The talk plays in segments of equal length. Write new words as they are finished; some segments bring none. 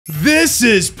This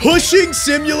is Pushing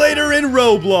Simulator in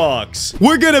Roblox.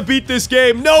 We're gonna beat this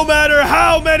game no matter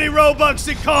how many Robux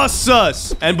it costs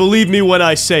us. And believe me when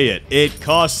I say it, it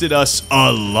costed us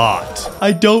a lot.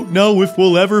 I don't know if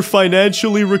we'll ever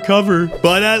financially recover,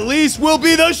 but at least we'll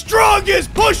be the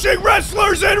strongest pushing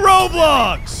wrestlers in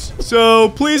Roblox. So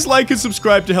please like and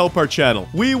subscribe to help our channel.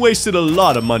 We wasted a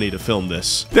lot of money to film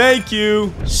this. Thank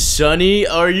you. Sonny,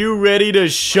 are you ready to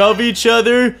shove each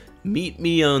other? Meet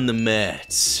me on the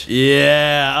mats.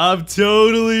 Yeah, I'm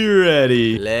totally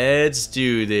ready. Let's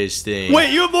do this thing.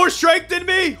 Wait, you have more strength than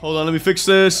me? Hold on, let me fix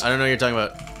this. I don't know what you're talking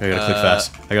about. I gotta click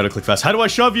fast. I gotta click fast. How do I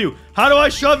shove you? How do I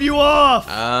shove you off?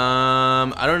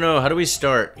 I don't know. How do we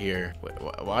start here?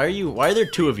 Why are there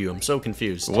two of you? I'm so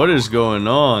confused. What is going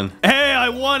on? Hey, I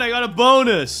won. I got a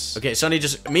bonus. Okay, Sonny,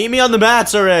 just meet me on the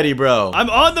mats already, bro. I'm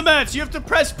on the mats. You have to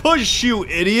press push, you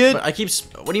idiot. But I keep...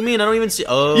 What do you mean? I don't even see...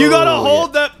 Oh, you gotta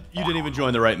hold that... You didn't even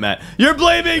join the right mat. You're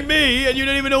blaming me, and you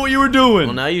didn't even know what you were doing.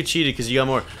 Well, now you cheated because you got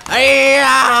more...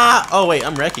 Oh, wait.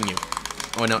 I'm wrecking you.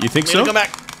 Oh, no. You think so? Come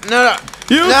back. No.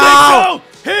 You think so?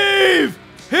 Heave!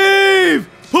 Heave!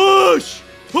 Push!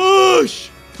 Push!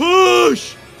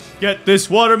 Push! Get this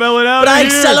watermelon out of here!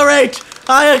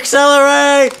 I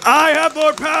accelerate! I have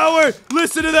more power!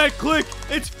 Listen to that click!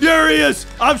 It's furious!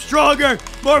 I'm stronger,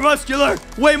 more muscular,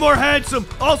 way more handsome,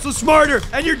 also smarter,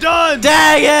 and you're done!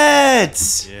 Dang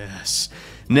it! Yes.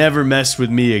 Never mess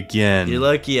with me again. You're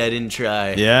lucky I didn't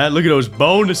try. Yeah, look at those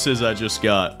bonuses I just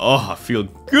got. Oh, I feel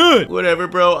good. Whatever,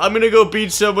 bro. I'm gonna go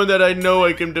beat someone that I know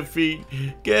I can defeat.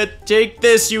 Take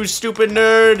this, you stupid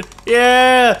nerd.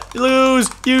 Yeah, lose.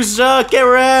 You suck. Get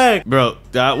wrecked. Bro,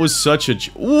 that was such a...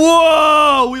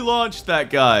 Whoa, we launched that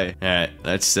guy. All right,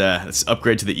 let's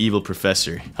upgrade to the evil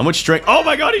professor. How much strength? Oh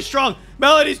my God, he's strong.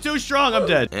 Melon, he's too strong. I'm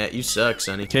dead. Yeah, you suck,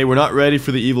 Sonny. Okay, we're not ready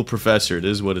for the evil professor. It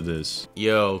is what it is.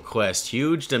 Yo, quest.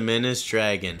 Huge diminished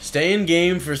dragon. Stay in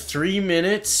game for 3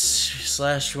 minutes /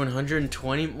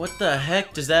 120. What the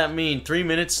heck does that mean? 3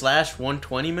 minutes /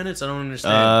 120 minutes? I don't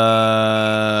understand. I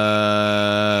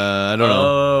don't know.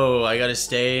 Oh, I gotta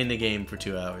stay in the game for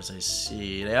 2 hours. I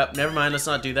see. Yep, never mind. Let's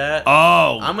not do that.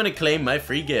 Oh. I'm gonna claim my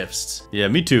free gifts. Yeah,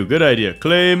 me too. Good idea.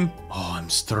 Claim. Oh,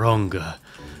 I'm stronger.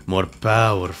 More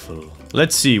powerful.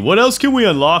 Let's see, what else can we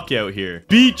unlock out here?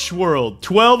 Beach World,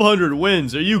 1,200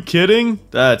 wins. Are you kidding?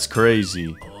 That's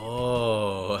crazy.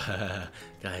 Oh,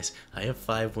 guys, I have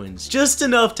 5 wins. Just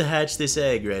enough to hatch this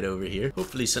egg right over here.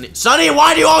 Hopefully, Sonny,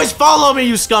 why do you always follow me,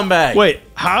 you scumbag? Wait,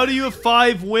 how do you have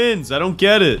 5 wins? I don't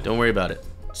get it. Don't worry about it.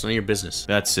 It's none of your business.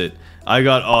 That's it. I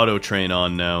got auto train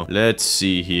on now. Let's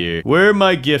see here. Where are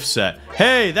my gifts at?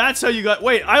 Hey, that's how you got...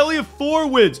 Wait, I only have 4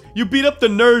 wins. You beat up the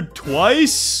nerd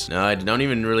twice? No, I don't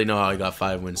even really know how I got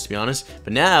 5 wins, to be honest.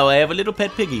 But now I have a little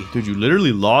pet piggy. Dude, you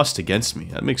literally lost against me.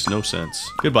 That makes no sense.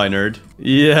 Goodbye, nerd.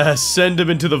 Yeah, send him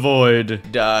into the void.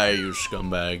 Die, you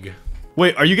scumbag.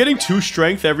 Wait, are you getting 2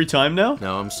 strength every time now?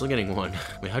 No, I'm still getting 1.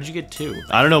 Wait, how'd you get 2?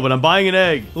 I don't know, but I'm buying an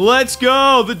egg. Let's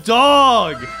go! The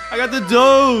dog! I got the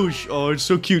Doge! Oh, it's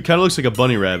so cute. Kind of looks like a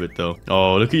bunny rabbit, though.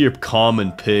 Oh, look at your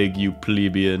common pig, you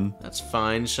plebeian. That's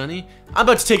fine, Sonny. I'm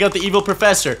about to take out the evil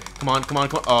professor. Come on, come on,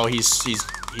 come on. Oh, he's too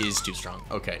strong.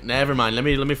 Okay, never mind. Let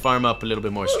me farm up a little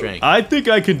bit more strength. I think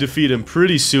I can defeat him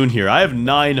pretty soon here. I have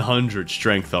 900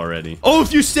 strength already. Oh,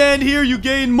 if you stand here, you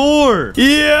gain more.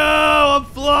 Yeah, I'm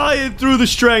flying through the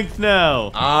strength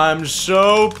now. I'm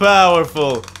so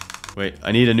powerful. Wait,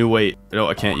 I need a new weight. No,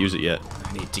 I can't use it yet.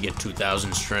 I need to get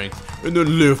 2,000 strength and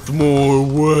then lift more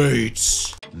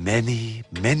weights. Many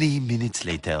minutes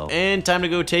later. And time to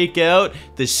go take out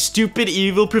the stupid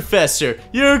evil professor.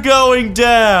 You're going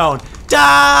down.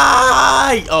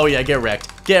 Die! Oh yeah, get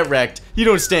wrecked. Get wrecked. You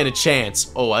don't stand a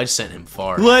chance. Oh, I sent him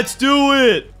far. Let's do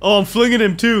it. Oh, I'm flinging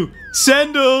him too.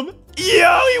 Send him.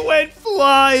 Yo, he went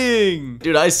flying.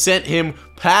 Dude, I sent him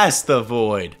past the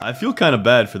void. I feel kind of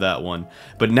bad for that one.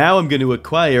 But now I'm going to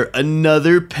acquire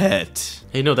another pet.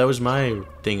 Hey, no, that was my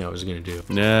thing I was going to do.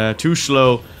 Nah, too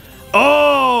slow.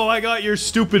 Oh, I got your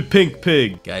stupid pink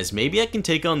pig. Guys, maybe I can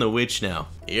take on the witch now.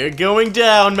 You're going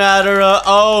down, Madara.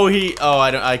 Oh,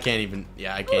 I can't even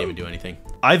do anything.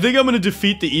 I think I'm gonna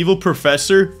defeat the evil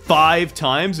professor 5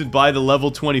 times and buy the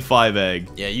level 25 egg.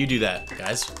 Yeah, you do that,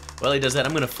 guys. While he does that,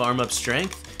 I'm gonna farm up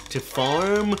strength to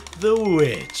farm the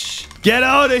witch. Get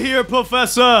out of here,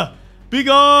 professor! Be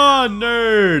gone,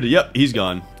 nerd! Yep, he's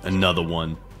gone. Another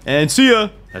one. And see ya!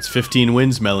 That's 15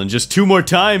 wins, Melon. Just 2 more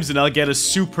times and I'll get a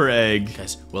super egg.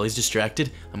 Guys, while he's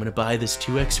distracted, I'm gonna buy this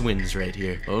 2x wins right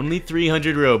here. Only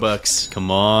 300 Robux.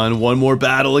 Come on, one more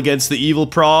battle against the evil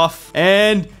prof.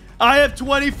 And I have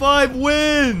 25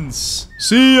 wins.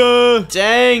 See ya.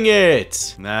 Dang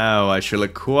it. Now I shall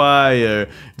acquire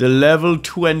the level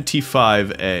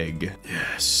 25 egg.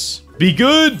 Yes. Be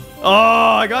good. Oh,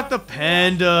 I got the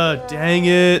panda. Dang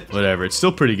it. Whatever, it's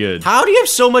still pretty good. How do you have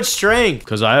so much strength?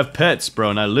 Because I have pets,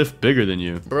 bro, and I lift bigger than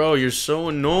you. Bro, you're so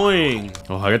annoying.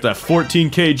 Oh, I got that 14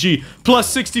 kg plus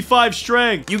 65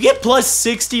 strength. You get plus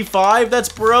 65? That's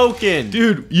broken.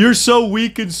 Dude, you're so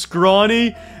weak and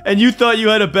scrawny, and you thought you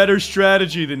had a better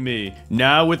strategy than me.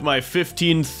 Now with my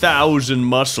 15,000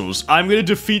 muscles, I'm gonna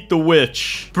defeat the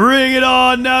witch. Bring it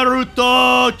on,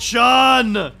 Naruto-chan!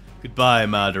 Goodbye,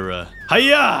 Madara.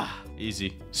 Hiya!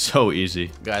 Easy. So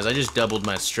easy. Guys, I just doubled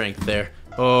my strength there.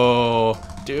 Oh,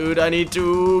 dude, I need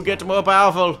to get more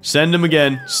powerful. Send him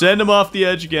again. Send him off the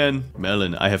edge again.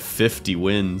 Melon, I have 50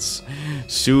 wins.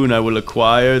 Soon I will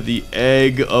acquire the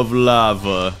egg of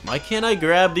lava. Why can't I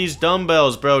grab these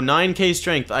dumbbells, bro? 9k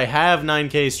strength. I have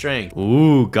 9k strength.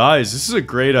 Ooh, guys, this is a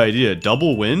great idea.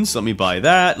 Double wins. Let me buy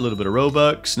that. A little bit of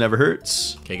Robux. Never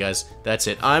hurts. Okay, guys, that's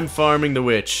it. I'm farming the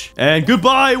witch. And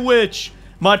goodbye, witch.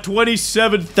 My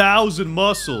 27,000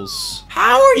 muscles.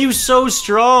 How are you so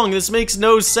strong? This makes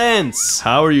no sense.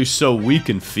 How are you so weak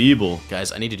and feeble?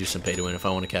 Guys, I need to do some pay to win if I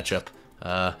want to catch up.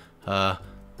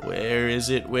 Where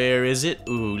is it? Where is it?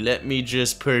 Ooh, let me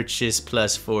just purchase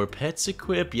 +4 pets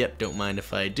equip. Yep, don't mind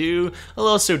if I do. I'll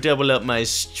also double up my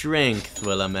strength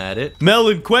while I'm at it.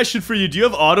 Melon, question for you. Do you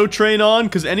have auto train on?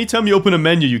 Because anytime you open a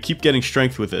menu, you keep getting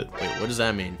strength with it. Wait, what does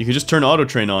that mean? You can just turn auto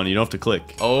train on. You don't have to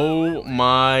click. Oh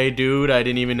my dude, I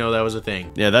didn't even know that was a thing.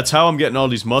 Yeah, that's how I'm getting all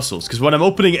these muscles. Because when I'm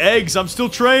opening eggs, I'm still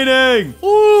training.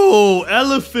 Ooh,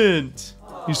 elephant.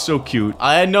 He's so cute.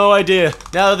 I had no idea.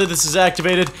 Now that this is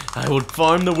activated, I will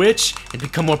farm the witch and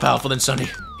become more powerful than Sunny.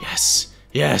 Yes,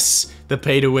 yes. The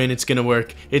pay to win, it's gonna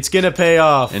work. It's gonna pay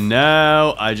off. And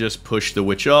now I just push the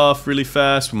witch off really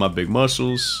fast with my big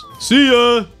muscles. See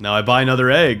ya. Now I buy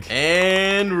another egg.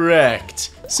 And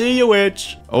wrecked. See ya,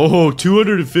 witch. Oh,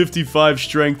 255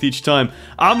 strength each time.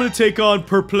 I'm gonna take on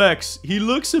Perplex. He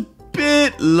looks a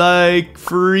bit like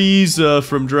Frieza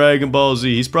from Dragon Ball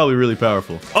Z. He's probably really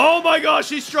powerful. Oh my gosh,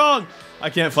 he's strong! I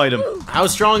can't fight him. How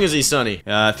strong is he, Sunny?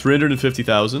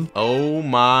 350,000. Oh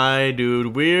my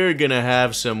dude, we're gonna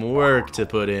have some work to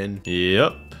put in.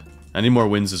 Yep. I need more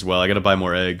wins as well. I gotta buy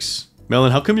more eggs.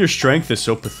 Melon, how come your strength is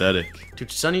so pathetic? Dude,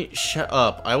 Sunny, shut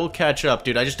up. I will catch up,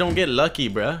 dude. I just don't get lucky,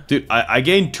 bruh. Dude, I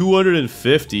gained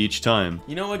 250 each time.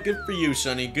 You know what? Good for you,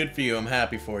 Sunny. Good for you. I'm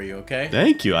happy for you, okay?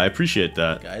 Thank you. I appreciate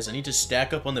that. Guys, I need to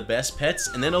stack up on the best pets,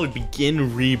 and then I'll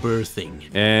begin rebirthing.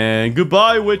 And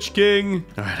goodbye, Witch King.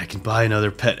 Alright, I can buy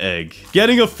another pet egg.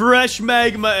 Getting a fresh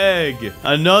magma egg.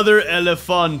 Another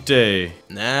elefante.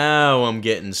 Now I'm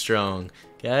getting strong.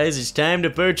 Guys, it's time to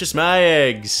purchase my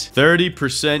eggs.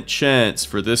 30% chance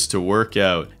for this to work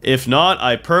out. If not,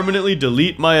 I permanently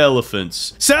delete my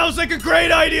elephants. Sounds like a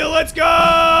great idea. Let's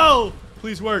go!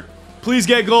 Please work. Please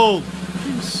get gold.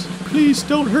 Please, please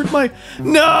don't hurt my...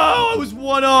 No! I was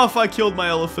one off. I killed my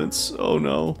elephants. Oh,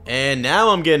 no. And now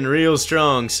I'm getting real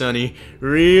strong, Sunny.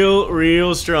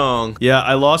 Real strong. Yeah,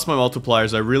 I lost my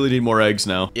multipliers. I really need more eggs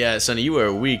now. Yeah, Sunny, you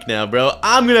are weak now, bro.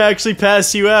 I'm gonna actually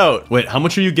pass you out. Wait, how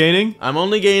much are you gaining? I'm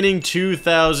only gaining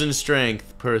 2,000 strength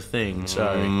per thing,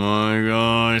 sorry. Oh my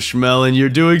gosh, Melon, you're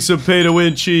doing some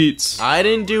pay-to-win cheats. I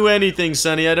didn't do anything,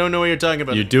 Sunny. I don't know what you're talking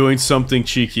about. You're doing something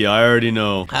cheeky, I already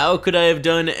know. How could I have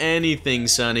done anything,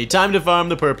 Sunny? Time to farm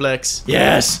the Perplex.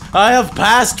 Yes, I have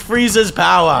passed Frieza's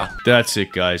power. That's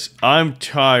it, guys. I'm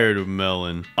tired of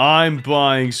Melon. I'm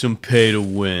buying some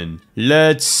pay-to-win.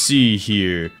 Let's see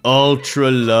here. Ultra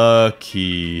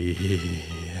lucky.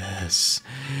 Yes.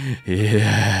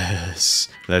 Yes.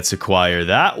 Let's acquire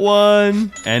that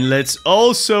one. And let's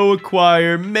also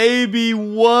acquire maybe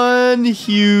one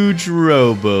huge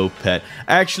robo pet.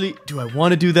 Actually, do I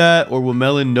want to do that or will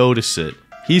Melon notice it?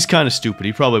 He's kind of stupid.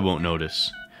 He probably won't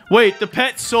notice. Wait, the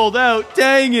pet sold out.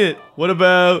 Dang it. What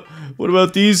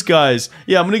about these guys?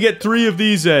 Yeah, I'm going to get 3 of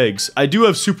these eggs. I do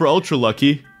have super ultra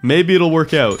lucky. Maybe it'll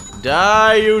work out.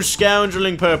 Die, you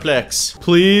scoundreling Perplex.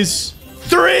 Please.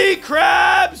 3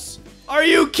 crabs! Are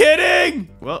you kidding?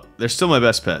 Well, they're still my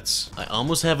best pets. I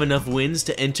almost have enough wins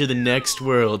to enter the next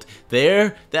world.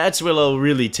 That's where I'll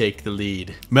really take the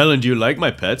lead. Melon, do you like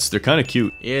my pets? They're kind of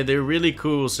cute. Yeah, they're really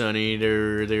cool, Sunny.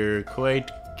 They're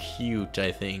quite cute,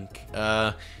 I think.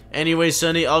 Anyway,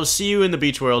 Sunny, I'll see you in the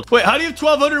beach world. Wait, how do you have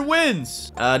 1,200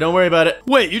 wins? Don't worry about it.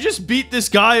 Wait, you just beat this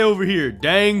guy over here,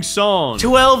 Dang Song.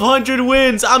 1,200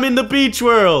 wins! I'm in the beach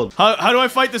world! How do I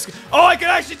fight this guy? Oh, I can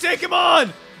actually take him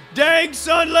on! Dang,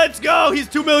 son, let's go! He's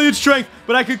 2 million strength,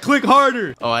 but I could click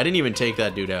harder. Oh, I didn't even take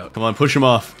that dude out. Come on, push him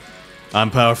off. I'm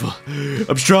powerful.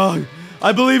 I'm strong.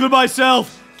 I believe in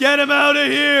myself. Get him out of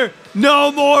here.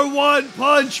 No more One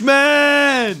Punch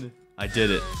Man. I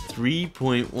did it.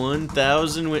 3.1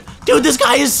 thousand win. Dude, this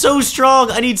guy is so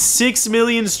strong. I need 6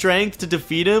 million strength to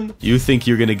defeat him. You think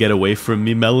you're gonna get away from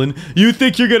me, Melon? You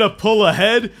think you're gonna pull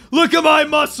ahead? Look at my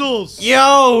muscles!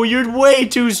 Yo, you're way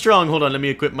too strong. Hold on, let me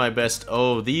equip my best.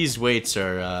 Oh, these weights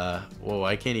are, whoa,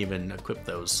 I can't even equip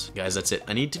those. Guys, that's it.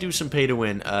 I need to do some pay to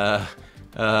win. Let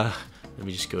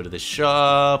me just go to the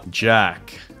shop.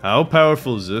 Jack, how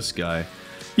powerful is this guy?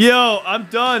 Yo, I'm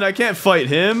done. I can't fight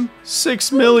him.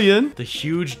 6 million. The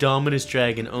huge Dominus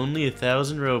Dragon, only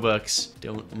 1,000 Robux.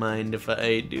 Don't mind if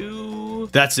I do.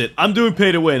 That's it. I'm doing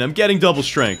pay to win. I'm getting double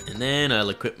strength. And then I'll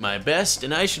equip my best,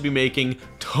 and I should be making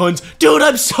tons. Dude,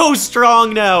 I'm so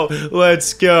strong now.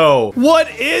 Let's go. What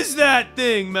is that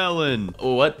thing, Melon?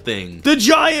 What thing? The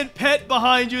giant pet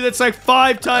behind you that's like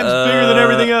 5 times bigger than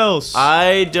everything else.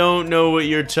 I don't know what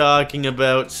you're talking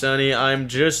about, Sonny. I'm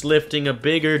just lifting a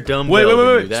bigger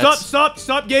dumbbell. Wait.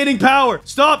 Stop gaining power.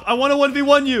 Stop. I want to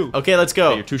 1v1 you. Okay, let's go.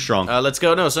 Okay, you're too strong. Let's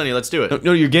go. No, Sonny, let's do it.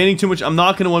 No, you're gaining too much. I'm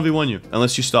not going to 1v1 you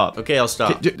unless you stop. Okay, I'll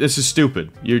stop. This is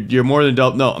stupid. You're more than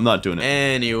double. No, I'm not doing it.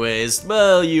 Anyways,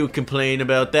 well, you complain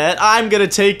about that. I'm going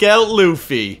to take out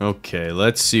Luffy. Okay,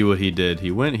 let's see what he did.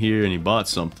 He went here and he bought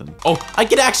something. Oh, I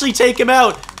can actually take him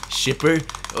out. Shipper,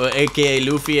 aka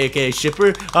Luffy, aka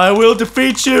Shipper, I will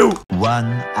defeat you. 1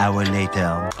 hour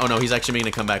later. Oh no, he's actually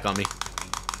gonna come back on me.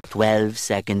 12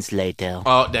 seconds later.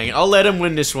 Oh, dang it. I'll let him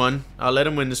win this one.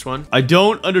 I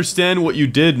don't understand what you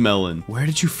did, Melon. Where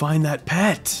did you find that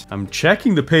pet? I'm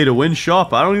checking the pay to win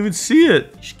shop. I don't even see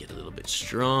it. You should get a little bit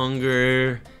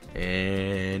stronger.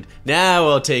 And now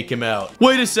I'll take him out.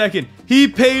 Wait a second. He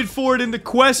paid for it in the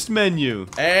quest menu.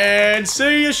 And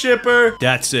see ya, Shipper.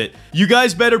 That's it. You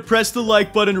guys better press the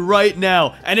like button right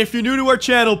now. And if you're new to our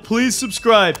channel, please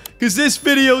subscribe, because this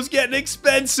video's getting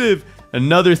expensive.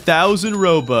 Another 1,000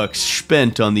 Robux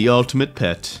spent on the ultimate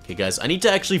pet. Okay, guys, I need to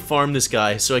actually farm this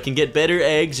guy so I can get better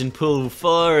eggs and pull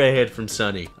far ahead from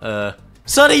Sonny.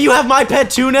 Sonny, you have my pet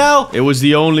too now? It was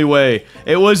the only way.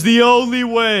 It was the only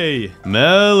way.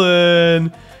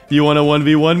 Melon, you want to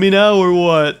 1v1 me now or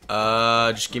what?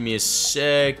 Just give me a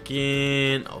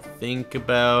second. I'll think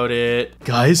about it.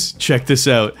 Guys, check this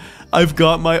out. I've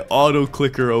got my auto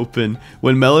clicker open.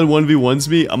 When Melon 1v1s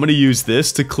me, I'm gonna use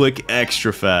this to click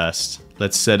extra fast.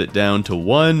 Let's set it down to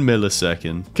 1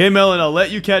 millisecond. Okay, Melon, I'll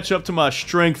let you catch up to my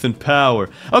strength and power.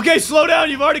 Okay, slow down.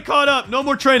 You've already caught up. No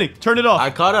more training. Turn it off. I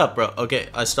caught up, bro. Okay,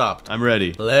 I stopped. I'm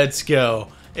ready. Let's go.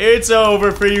 It's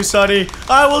over for you, Sonny.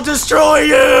 I will destroy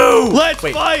you. Let's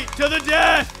fight to the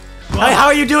death. Hey, how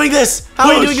are you doing this? How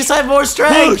are you doing this? I have more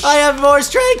strength. I have more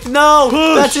strength. No,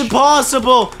 that's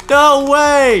impossible. No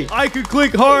way. I could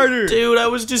click harder. Dude, I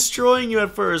was destroying you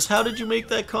at first. How did you make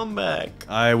that comeback?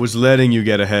 I was letting you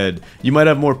get ahead. You might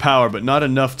have more power, but not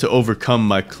enough to overcome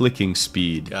my clicking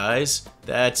speed. Guys,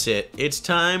 that's it. It's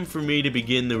time for me to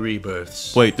begin the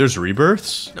rebirths. Wait, there's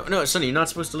rebirths? No, Sonny, you're not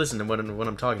supposed to listen to what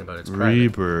I'm talking about. It's private.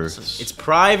 Rebirths. It's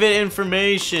private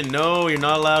information. No, you're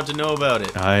not allowed to know about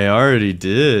it. I already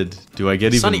did. Do I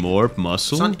get Sonny, even more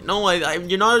muscle? Sonny, no,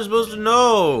 you're not supposed to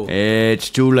know. It's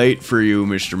too late for you,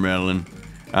 Mr. Melon.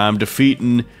 I'm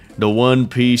defeating the One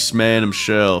Piece man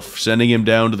himself, sending him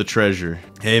down to the treasure.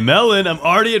 Hey, Melon, I'm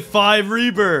already at 5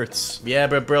 rebirths. Yeah,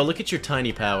 but bro, look at your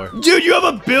tiny power. Dude, you have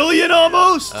 1 billion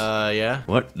almost? Yeah.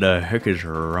 What the heck is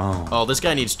wrong? Oh, this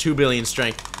guy needs 2 billion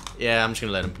strength. Yeah, I'm just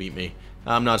gonna let him beat me.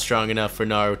 I'm not strong enough for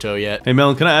Naruto yet. Hey,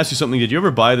 Melon, can I ask you something? Did you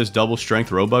ever buy this double strength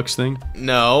Robux thing?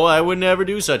 No, I would never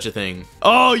do such a thing.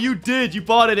 Oh, you did. You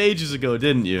bought it ages ago,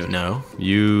 didn't you? No.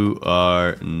 You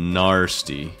are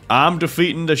nasty. I'm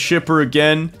defeating the Shipper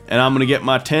again, and I'm gonna get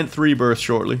my 10th rebirth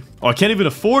shortly. Oh, I can't even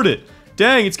afford it.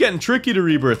 Dang, it's getting tricky to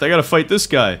rebirth. I gotta fight this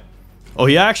guy. Oh,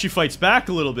 he actually fights back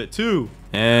a little bit, too.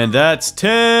 And that's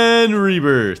 10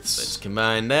 rebirths. Let's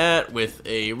combine that with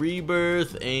a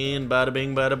rebirth and bada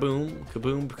bing, bada boom,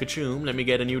 kaboom, kachoom. Let me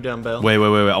get a new dumbbell. Wait.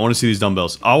 I want to see these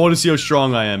dumbbells. I want to see how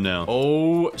strong I am now.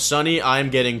 Oh, Sonny, I'm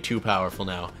getting too powerful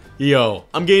now. Yo,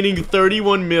 I'm gaining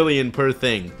 31 million per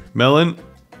thing. Melon,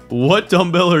 what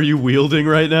dumbbell are you wielding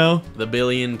right now? The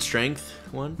billion strength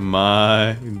one?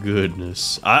 My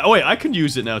goodness. Oh wait, I can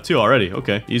use it now too already.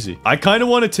 Okay, easy. I kind of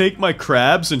want to take my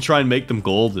crabs and try and make them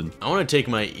golden. I want to take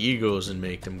my egos and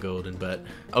make them golden, but...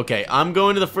 Okay, I'm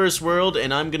going to the first world,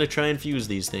 and I'm gonna try and fuse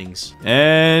these things.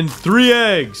 And 3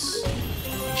 eggs.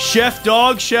 Chef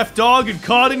Dog, and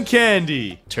Cotton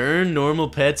Candy. Turn normal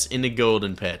pets into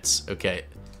golden pets. Okay,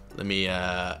 let me,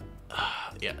 yeah.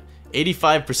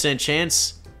 85%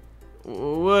 chance?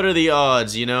 What are the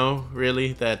odds, you know?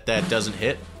 Really? That doesn't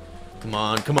hit? Come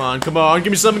on. Give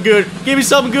me something good.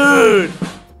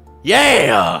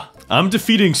 Yeah! I'm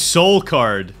defeating Soul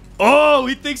Card. Oh,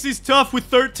 he thinks he's tough with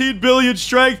 13 billion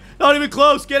strength. Not even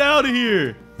close. Get out of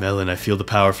here. Melon, I feel the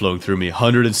power flowing through me.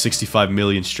 165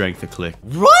 million strength a click.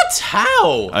 What?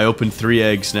 How? I opened 3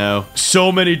 eggs now.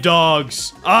 So many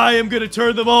dogs. I am gonna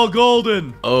turn them all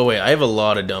golden. Oh, wait. I have a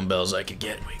lot of dumbbells I could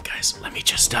get. Wait, guys. Let me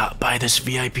just buy this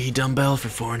VIP dumbbell for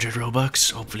 400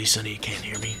 Robux. Hopefully Sunny can't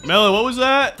hear me. Melon, what was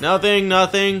that? Nothing,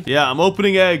 nothing. Yeah, I'm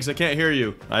opening eggs. I can't hear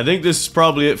you. I think this is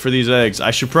probably it for these eggs.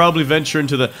 I should probably venture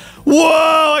into the...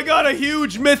 Whoa! I got a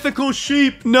huge mythical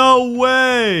sheep. No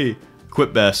way.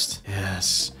 Quit best.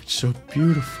 Yes. It's so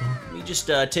beautiful. Let me just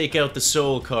take out the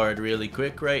soul card really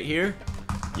quick right here.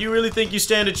 You really think you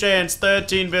stand a chance?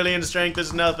 13 billion strength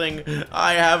is nothing.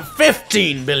 I have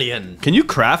 15 billion. Can you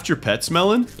craft your pets,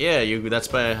 Melon? Yeah, that's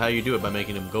by how you do it, by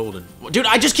making them golden. Dude,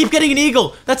 I just keep getting an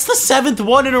eagle. That's the 7th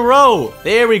one in a row.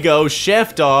 There we go,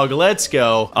 chef dog, let's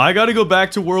go. I gotta go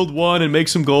back to World 1 and make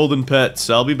some golden pets.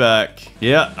 I'll be back.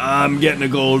 Yeah, I'm getting a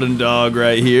golden dog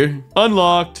right here.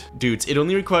 Unlocked. Dudes, it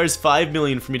only requires 5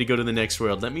 million for me to go to the next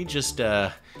world. Let me just,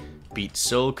 beat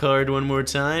Soul Card one more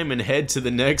time and head to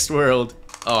the next world.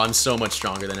 Oh, I'm so much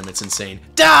stronger than him, it's insane.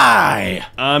 Die!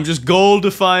 I'm just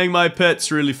goldifying my pets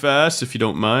really fast, if you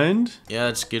don't mind. Yeah,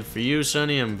 that's good for you,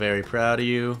 Sonny. I'm very proud of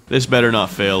you. This better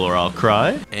not fail or I'll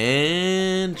cry.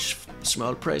 And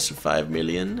small price of 5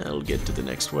 million. I'll get to the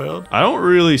next world. I don't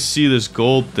really see this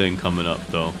gold thing coming up,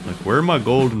 though. Like, where are my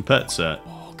golden pets at?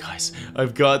 Oh, guys,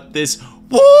 I've got this.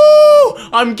 Woo!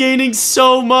 I'm gaining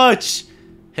so much!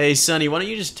 Hey, Sonny, why don't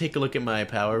you just take a look at my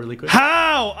power really quick?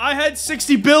 How? I had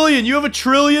 60 billion. You have a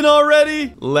trillion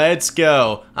already? Let's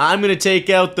go. I'm gonna take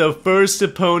out the first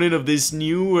opponent of this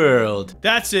new world.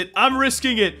 That's it. I'm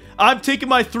risking it. I'm taking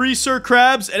my 3 Sir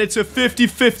Crabs, and it's a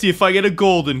 50-50 if I get a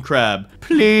golden crab.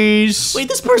 Please. Wait,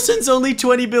 this person's only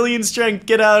 20 billion strength.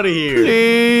 Get out of here.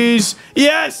 Please.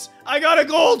 Yes! I got a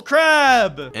gold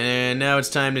crab! And now it's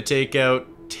time to take out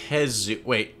Tezu.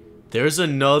 Wait, there's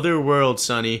another world,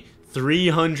 Sonny.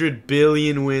 300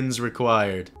 billion wins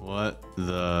required. What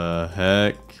the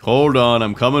heck? Hold on,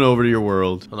 I'm coming over to your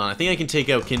world. Hold on, I think I can take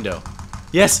out Kindo.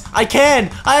 Yes, I can!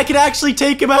 I can actually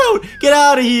take him out! Get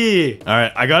out of here!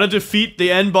 Alright, I gotta defeat the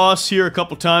end boss here a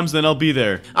couple times, then I'll be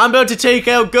there. I'm about to take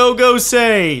out Go-Go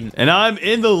Sane! And I'm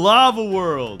in the lava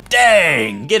world.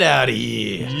 Dang! Get out of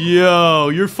here! Yo,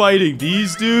 you're fighting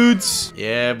these dudes?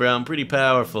 Yeah, bro, I'm pretty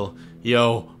powerful.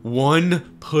 Yo,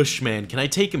 one push, man. Can I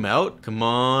take him out? Come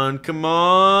on, come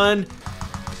on.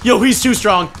 Yo, he's too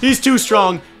strong. He's too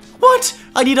strong. What?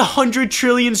 I need 100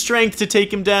 trillion strength to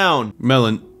take him down.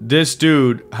 Melon, this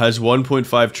dude has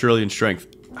 1.5 trillion strength.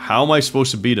 How am I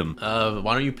supposed to beat him?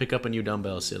 Why don't you pick up a new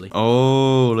dumbbell, silly?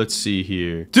 Oh, let's see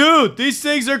here. Dude, these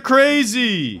things are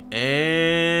crazy!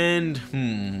 And,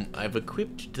 I've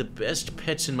equipped the best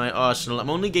pets in my arsenal. I'm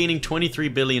only gaining 23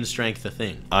 billion strength a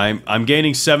thing. I'm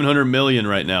gaining 700 million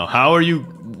right now. How are you...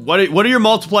 What are your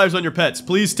multipliers on your pets?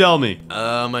 Please tell me.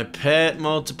 My pet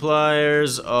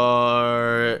multipliers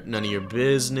are none of your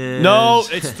business. No,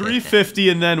 it's 350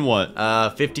 and then what?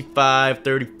 55,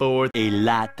 34. A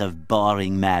lot of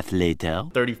boring math later.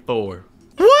 34.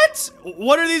 What?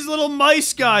 What are these little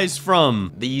mice guys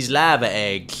from? These lava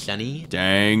eggs, Sonny.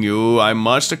 Dang you, I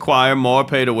must acquire more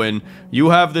pay to win. You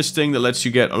have this thing that lets you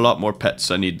get a lot more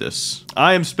pets. I need this.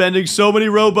 I am spending so many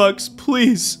Robux.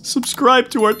 Please, subscribe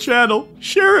to our channel.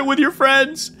 Share it with your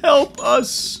friends. Help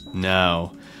us.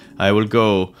 Now, I will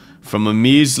go from a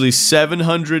measly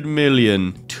 700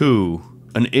 million to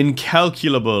an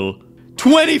incalculable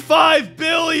 25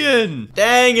 billion!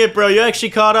 Dang it, bro. You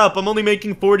actually caught up. I'm only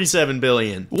making 47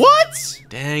 billion. What?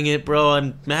 Dang it, bro.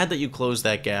 I'm mad that you closed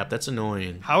that gap. That's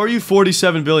annoying. How are you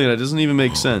 47 billion? That doesn't even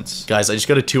make sense. Guys, I just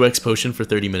got a 2x potion for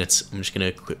 30 minutes. I'm just gonna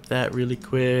equip that really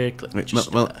quick. Let me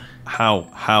just,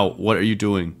 How? What are you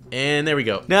doing? And there we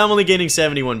go. Now I'm only gaining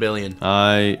 71 billion.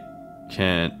 I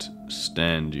can't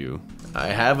stand you. I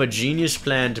have a genius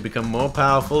plan to become more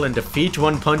powerful and defeat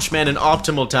One Punch Man in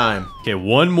optimal time. Okay,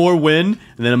 one more win,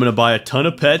 and then I'm gonna buy a ton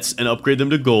of pets and upgrade them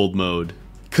to gold mode.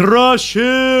 Crush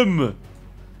him!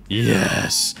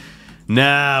 Yes!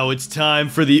 Now it's time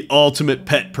for the ultimate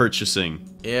pet purchasing.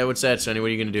 Yeah, what's that, Sonny? What are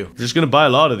you gonna do? I'm just gonna buy a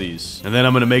lot of these, and then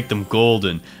I'm gonna make them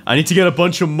golden. I need to get a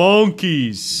bunch of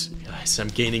monkeys. Guys, I'm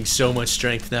gaining so much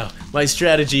strength now. My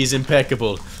strategy is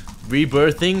impeccable.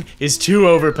 Rebirthing is too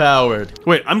overpowered.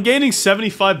 Wait, I'm gaining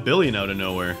 75 billion out of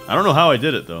nowhere. I don't know how I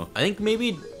did it, though. I think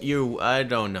maybe I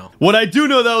don't know. What I do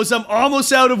know, though, is I'm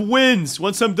almost out of wins.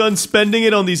 Once I'm done spending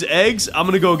it on these eggs, I'm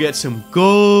gonna go get some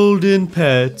golden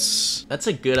pets. That's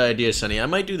a good idea, Sonny. I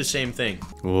might do the same thing.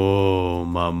 Oh,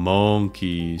 my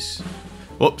monkeys.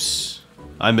 Whoops.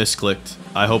 I misclicked.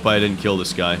 I hope I didn't kill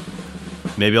this guy.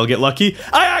 Maybe I'll get lucky.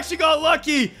 I actually got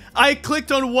lucky! I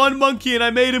clicked on one monkey and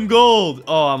I made him gold.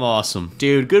 Oh, I'm awesome.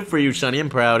 Dude, good for you, Sonny. I'm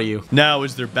proud of you. Now,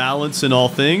 is there balance in all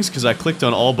things? Because I clicked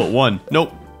on all but one.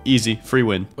 Nope. Easy. Free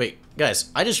win. Wait, guys,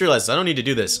 I just realized I don't need to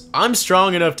do this. I'm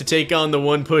strong enough to take on the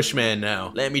one push man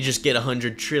now. Let me just get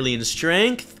 100 trillion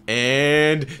strength.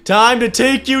 And time to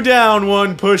take you down,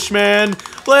 one push man.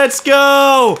 Let's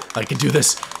go! I can do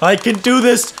this. I can do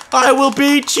this. I will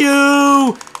beat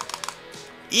you!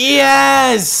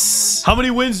 Yes! How many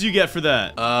wins do you get for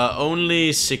that?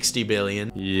 Only 60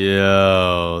 billion.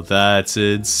 Yo, that's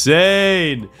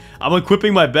insane. I'm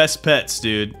equipping my best pets,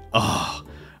 dude. Oh,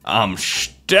 I'm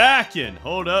stacking.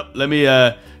 Hold up. Let me,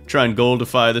 try and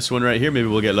goldify this one right here. Maybe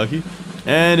we'll get lucky.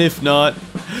 And if not...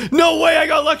 No way, I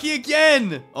got lucky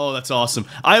again! Oh, that's awesome.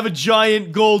 I have a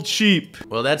giant gold sheep.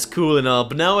 Well, that's cool and all,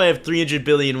 but now I have 300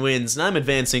 billion wins, and I'm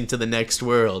advancing to the next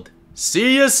world.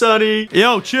 See ya, Sonny!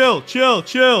 Yo, chill, chill,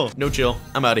 chill. No chill.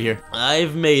 I'm out of here.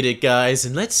 I've made it, guys,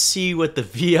 and let's see what the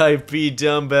VIP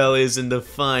dumbbell is in the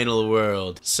final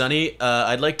world. Sonny,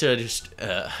 I'd like to just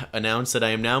announce that I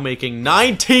am now making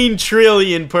 19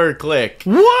 trillion per click.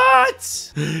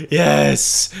 What?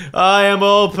 Yes, I am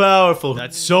all powerful.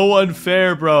 That's so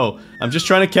unfair, bro. I'm just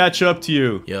trying to catch up to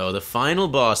you. Yo, the final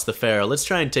boss, the Pharaoh. Let's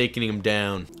try and taking him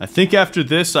down. I think after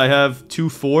this, I have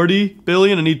 240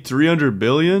 billion. I need 300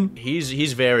 billion.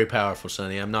 He's very powerful,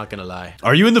 Sonny. I'm not gonna lie.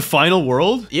 Are you in the final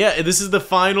world? Yeah, this is the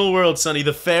final world, Sonny.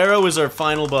 The Pharaoh is our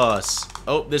final boss.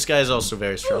 Oh, this guy is also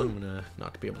very strong. I'm gonna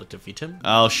not be able to defeat him.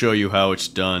 I'll show you how it's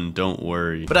done. Don't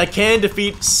worry. But I can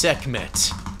defeat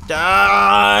Sekhmet.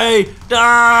 Die!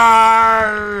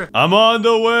 Die! I'm on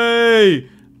the way!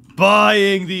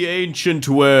 Buying the ancient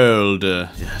world.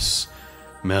 Yes.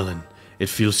 Melon, it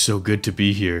feels so good to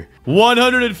be here.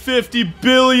 150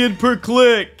 billion per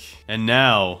click! And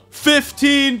now,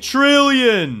 15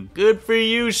 trillion! Good for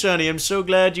you, Sonny. I'm so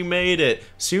glad you made it.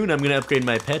 Soon I'm gonna upgrade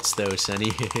my pets though, Sonny.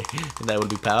 That will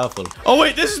be powerful. Oh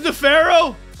wait, this is the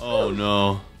Pharaoh? Oh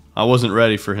no. I wasn't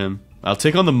ready for him. I'll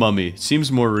take on the mummy.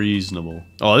 Seems more reasonable.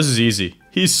 Oh, this is easy.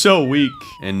 He's so weak.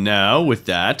 And now, with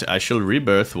that, I shall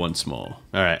rebirth once more.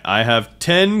 Alright, I have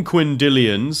 10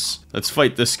 quintillions. Let's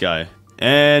fight this guy.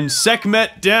 And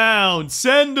Sekhmet down!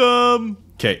 Send him!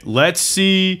 Okay, let's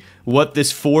see what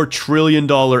this $4 trillion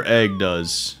egg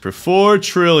does. For 4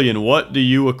 trillion, what do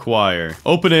you acquire?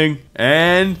 Opening.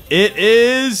 And it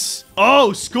is...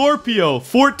 Oh, Scorpio!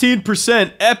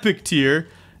 14% epic tier.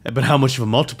 But how much of a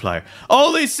multiplier?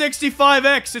 Only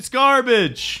 65x, it's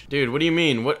garbage! Dude, what do you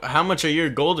mean? How much are your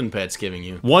golden pets giving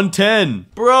you? 110.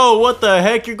 Bro, what the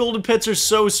heck? Your golden pets are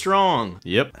so strong.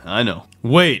 Yep, I know.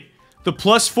 Wait, the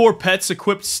 +4 pets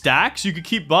equipped stacks? You could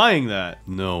keep buying that.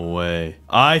 No way.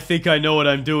 I think I know what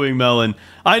I'm doing, Melon.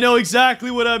 I know exactly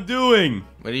what I'm doing!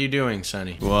 What are you doing,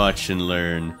 Sonny? Watch and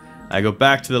learn. I go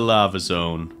back to the lava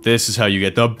zone. This is how you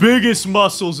get the biggest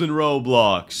muscles in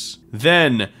Roblox.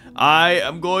 Then... I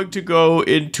am going to go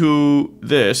into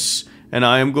this, and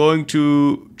I am going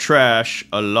to trash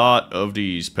a lot of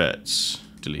these pets.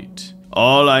 Delete.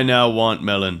 All I now want,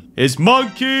 Melon, is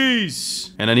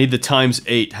monkeys! And I need the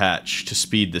 ×8 hatch to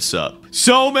speed this up.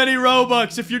 So many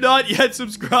Robux! If you're not yet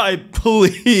subscribed,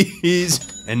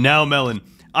 please! And now, Melon,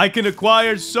 I can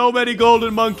acquire so many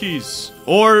golden monkeys.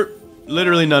 Or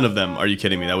literally none of them. Are you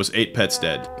kidding me? That was 8 pets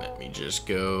dead. Just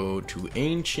go to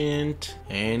ancient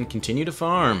and continue to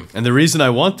farm. And the reason I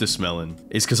want this melon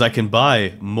is because I can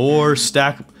buy more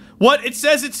stack. What? It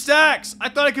says it stacks! I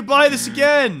thought I could buy this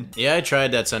again! Yeah, I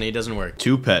tried that, Sonny. It doesn't work.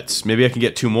 2 pets. Maybe I can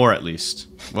get 2 more at least.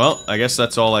 Well, I guess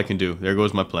that's all I can do. There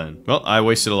goes my plan. Well, I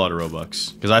wasted a lot of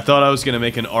Robux. Because I thought I was going to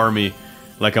make an army,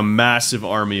 like a massive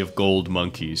army of gold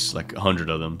monkeys. Like 100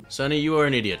 of them. Sonny, you are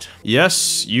an idiot.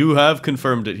 Yes, you have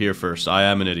confirmed it here first. I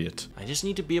am an idiot. I just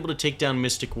need to be able to take down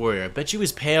Mystic Warrior. I bet you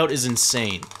his payout is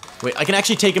insane. Wait, I can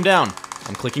actually take him down.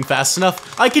 I'm clicking fast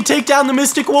enough. I can take down the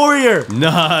Mystic Warrior!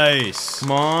 Nice!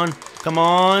 Come on, come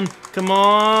on, come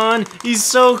on! He's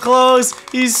so close!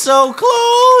 He's so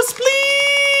close!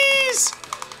 Please!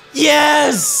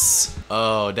 Yes!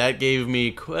 Oh, that gave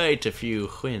me quite a few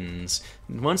wins.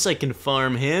 Once I can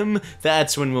farm him,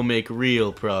 that's when we'll make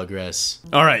real progress.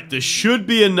 Alright, this should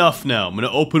be enough now. I'm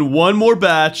gonna open one more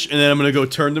batch, and then I'm gonna go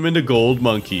turn them into gold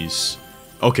monkeys.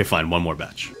 Okay, fine, one more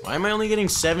batch. Why am I only getting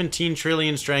 17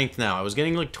 trillion strength now? I was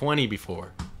getting like 20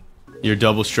 before. Your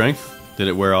double strength? Did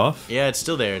it wear off? Yeah, it's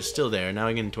still there, it's still there. Now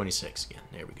I'm getting 26 again.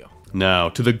 There we go. Now,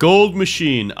 to the gold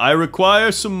machine. I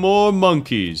require some more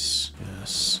monkeys.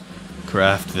 Yes.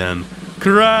 Craft them.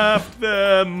 Craft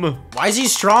them! Why is he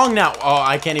strong now? Oh,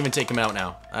 I can't even take him out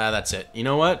now. That's it. You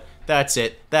know what? That's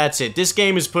it. That's it. This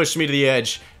game has pushed me to the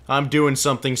edge. I'm doing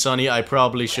something, Sonny, I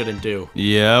probably shouldn't do.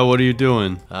 Yeah, what are you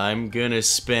doing? I'm gonna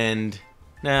spend...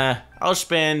 Nah, I'll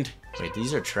spend... Wait,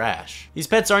 these are trash. These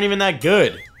pets aren't even that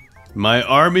good. My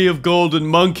army of golden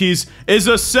monkeys is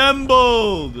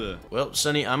assembled! Well,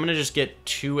 Sonny, I'm gonna just get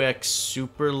 2x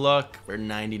super luck for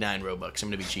 99 Robux. I'm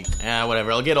gonna be cheap. Ah,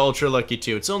 whatever. I'll get ultra lucky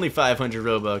too. It's only 500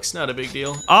 Robux. Not a big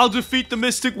deal. I'll defeat the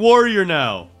Mystic Warrior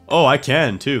now. Oh, I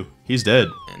can too. He's dead.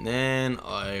 And then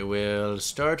I will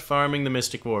start farming the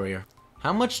Mystic Warrior.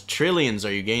 How much trillions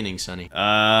are you gaining, Sonny?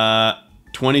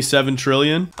 27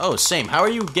 trillion. Oh, same. How are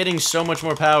you getting so much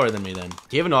more power than me then?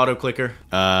 Do you have an auto clicker?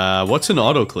 What's an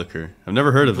auto clicker? I've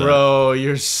never heard of that. Bro,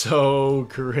 you're so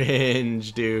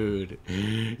cringe, dude.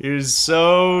 You're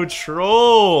so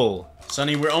troll.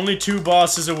 Sonny, we're only 2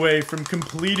 bosses away from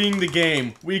completing the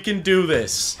game. We can do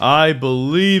this. I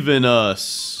believe in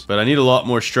us. But I need a lot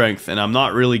more strength, and I'm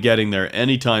not really getting there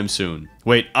anytime soon.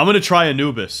 Wait, I'm gonna try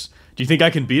Anubis. Do you think I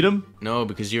can beat him? No,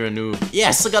 because you're a noob.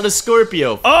 Yes, I got a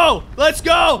Scorpio. Oh, let's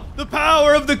go! The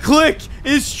power of the click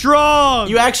is strong!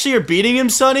 You actually are beating him,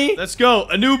 Sonny? Let's go.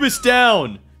 Anubis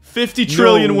down. 50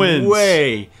 trillion wins. No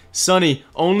way. Sonny,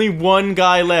 only 1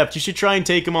 guy left. You should try and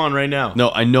take him on right now. No,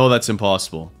 I know that's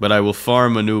impossible, but I will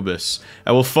farm Anubis.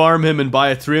 I will farm him and buy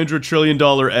a $300 trillion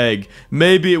egg.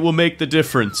 Maybe it will make the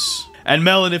difference. And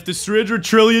Melon, if this $300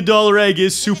 trillion egg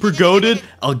is super goated,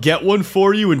 I'll get one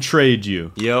for you and trade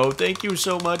you. Yo, thank you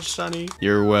so much, Sonny.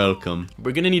 You're welcome.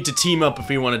 We're gonna need to team up if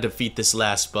we want to defeat this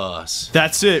last boss.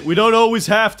 That's it. We don't always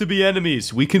have to be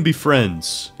enemies. We can be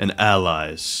friends and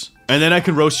allies. And then I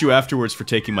can roast you afterwards for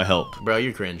taking my help. Bro,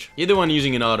 you're cringe. You're the one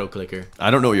using an auto clicker.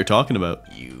 I don't know what you're talking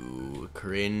about. You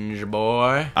cringe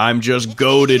boy. I'm just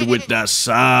goated with that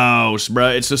sauce,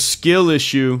 bruh. It's a skill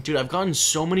issue. Dude, I've gotten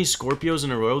so many Scorpios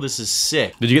in a row. This is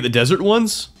sick. Did you get the desert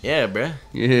ones? Yeah, bruh.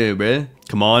 Yeah, bruh.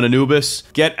 Come on, Anubis.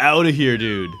 Get out of here,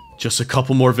 dude. Just a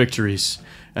couple more victories,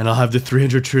 and I'll have the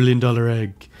 $300 trillion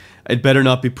egg. It better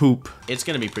not be poop. It's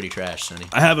gonna be pretty trash, Sonny.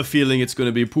 I have a feeling it's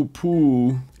gonna be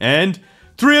poo-poo. And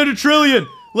 300 trillion!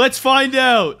 Let's find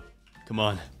out! Come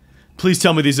on. Please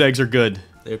tell me these eggs are good.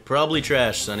 They're probably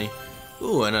trash, Sonny.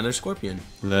 Ooh, another scorpion.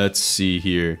 Let's see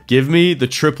here. Give me the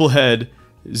triple head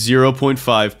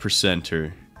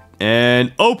 0.5%er.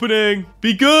 And opening!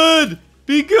 Be good!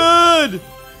 Be good!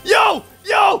 Yo!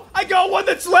 Yo! I got one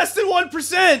that's less than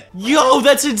 1%! Yo,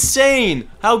 that's insane!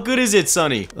 How good is it,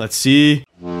 Sonny? Let's see.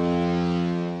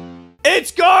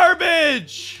 It's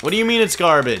garbage! What do you mean it's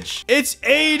garbage? It's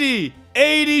 80!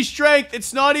 80 strength!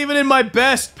 It's not even in my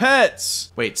best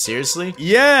pets! Wait, seriously?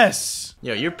 Yes!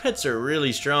 Yo, your pets are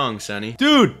really strong, Sonny.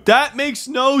 Dude, that makes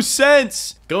no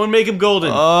sense! Go and make him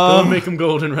golden. Go and make him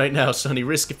golden right now, Sonny.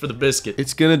 Risk it for the biscuit.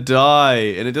 It's gonna die,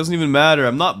 and it doesn't even matter.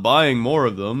 I'm not buying more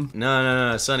of them.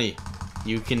 No, Sonny.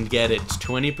 You can get it.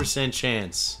 20%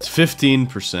 chance. It's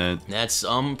 15%. That's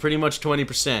pretty much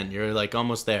 20%. You're like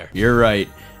almost there. You're right.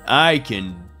 I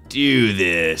can do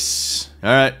this.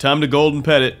 Alright, time to golden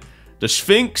pet it. The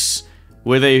Sphinx,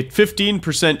 with a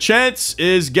 15% chance,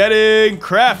 is getting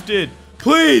crafted.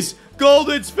 Please,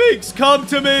 Golden Sphinx, come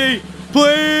to me!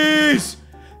 Please!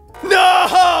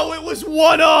 No! It was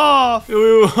one off!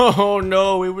 Oh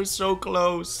no, we were so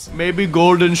close. Maybe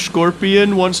Golden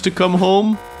Scorpion wants to come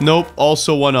home? Nope,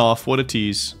 also one off. What a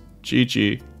tease.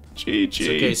 GG. GG. It's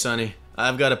okay, Sonny.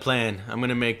 I've got a plan. I'm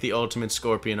gonna make the ultimate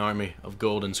scorpion army of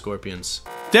golden scorpions.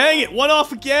 Dang it, one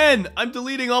off again! I'm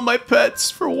deleting all my pets.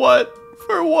 For what?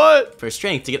 For what? For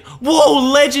strength to get-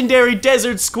 Whoa, legendary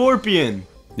desert scorpion!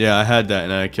 Yeah, I had that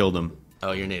and I killed him.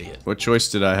 Oh, you're an idiot. What choice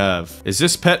did I have? Is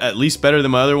this pet at least better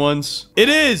than my other ones? It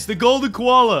is! The Golden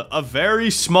Koala! A very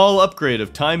small upgrade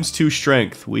of ×2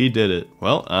 strength. We did it.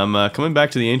 Well, I'm coming back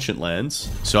to the Ancient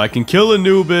Lands. So I can kill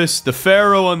Anubis. The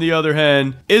Pharaoh, on the other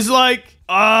hand, is like,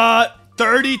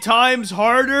 30 times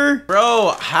harder?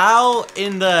 Bro, how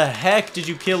in the heck did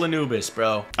you kill Anubis,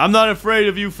 bro? I'm not afraid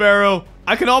of you, Pharaoh.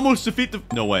 I can almost defeat the-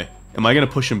 No way. Am I gonna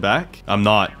push him back? I'm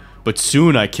not. But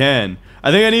soon I can. I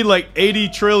think I need like 80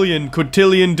 trillion,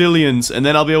 quintillion, dillions, and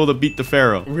then I'll be able to beat the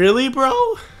Pharaoh. Really, bro?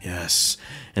 Yes.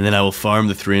 And then I will farm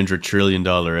the $300 trillion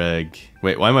egg.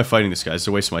 Wait, why am I fighting this guy? It's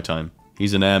a waste of my time.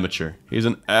 He's an amateur. He's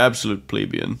an absolute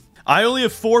plebeian. I only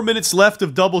have 4 minutes left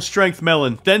of double strength,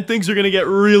 Melon. Then things are gonna get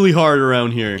really hard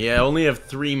around here. Yeah, I only have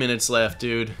 3 minutes left,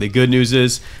 dude. The good news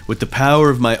is, with the power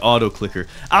of my auto clicker,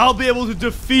 I'll be able to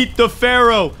defeat the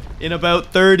Pharaoh in about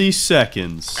 30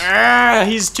 seconds. Ah,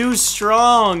 he's too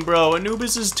strong, bro.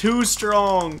 Anubis is too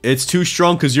strong. It's too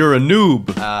strong because you're a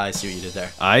noob. Ah, I see what you did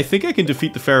there. I think I can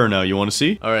defeat the Pharaoh now. You want to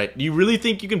see? All right, you really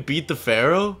think you can beat the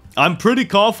Pharaoh? I'm pretty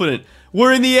confident.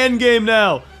 We're in the end game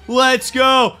now. Let's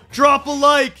go. Drop a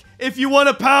like if you want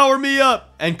to power me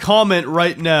up. And comment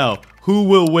right now. Who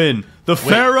will win? The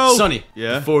Pharaoh? Sonny,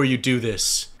 Yeah? before you do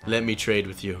this, let me trade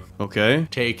with you. Okay.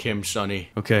 Take him, Sonny.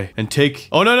 Okay. And take...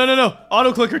 Oh, no.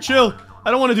 Auto clicker, chill. I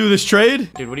don't want to do this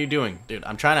trade. Dude, what are you doing? Dude,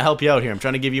 I'm trying to help you out here. I'm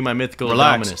trying to give you my mythical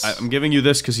Relax. Dominus. I'm giving you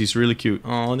this because he's really cute.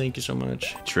 Oh, thank you so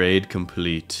much. Trade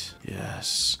complete.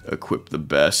 Yes. Equip the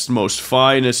best, most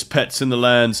finest pets in the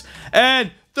lands.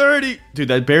 And 30... Dude,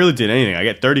 that barely did anything. I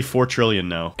get 34 trillion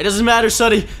now. It doesn't matter,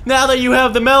 Sonny. Now that you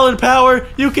have the Melon power,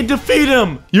 you can defeat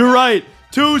him. You're right.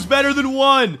 2's better than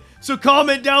 1. So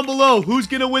comment down below who's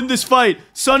gonna win this fight.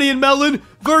 Sonny and Melon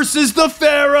versus the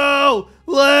Pharaoh.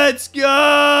 Let's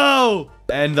go.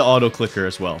 And the auto clicker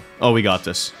as well. Oh, we got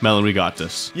this. Melon, we got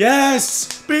this.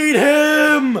 Yes! Beat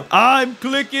him! I'm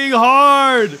clicking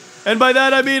hard. And by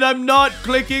that, I mean I'm not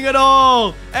clicking at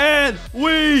all. And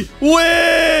we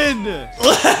win!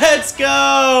 Let's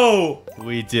go!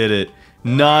 We did it.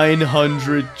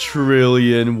 900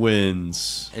 trillion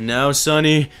wins. And now,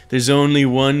 Sonny, there's only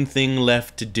one thing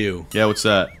left to do. Yeah, what's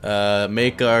that?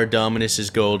 Make our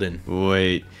Dominuses golden.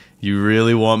 Wait, you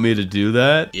really want me to do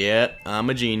that? Yeah,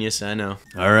 I'm a genius, I know.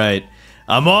 Alright,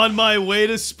 I'm on my way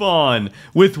to spawn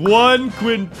with 1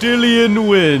 quintillion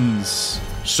wins.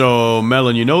 So,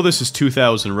 Melon, you know this is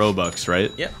 2,000 Robux,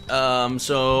 right? Yep.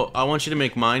 So I want you to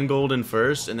make mine golden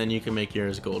first, and then you can make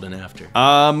yours golden after.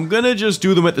 I'm gonna just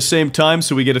do them at the same time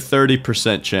so we get a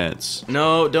 30% chance.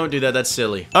 No, don't do that. That's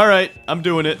silly. Alright, I'm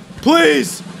doing it.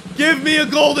 Please, give me a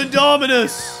golden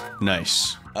Dominus!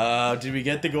 Nice. Did we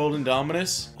get the golden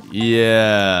Dominus?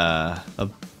 Yeah,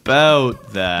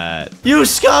 about that. You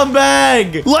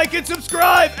scumbag! Like and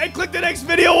subscribe, and click the next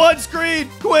video on screen,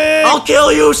 quick! I'll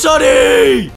kill you, Sonny!